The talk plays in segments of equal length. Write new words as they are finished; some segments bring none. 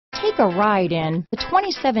Take a ride in the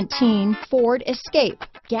 2017 Ford Escape.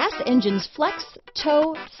 Gas engines flex,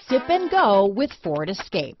 tow, sip and go with Ford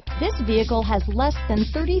Escape. This vehicle has less than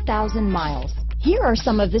 30,000 miles. Here are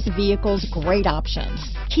some of this vehicle's great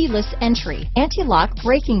options: keyless entry, anti-lock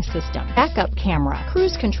braking system, backup camera,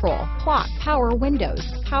 cruise control, clock, power windows,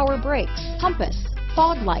 power brakes, compass,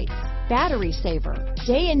 fog lights, battery saver,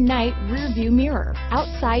 day and night rear view mirror,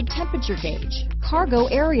 outside temperature gauge, cargo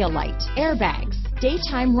area light, airbags,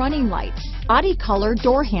 daytime running lights, body color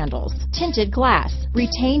door handles, tinted glass,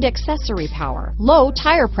 retained accessory power, low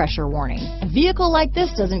tire pressure warning. A vehicle like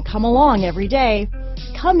this doesn't come along every day.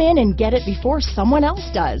 Come in and get it before someone else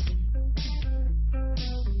does.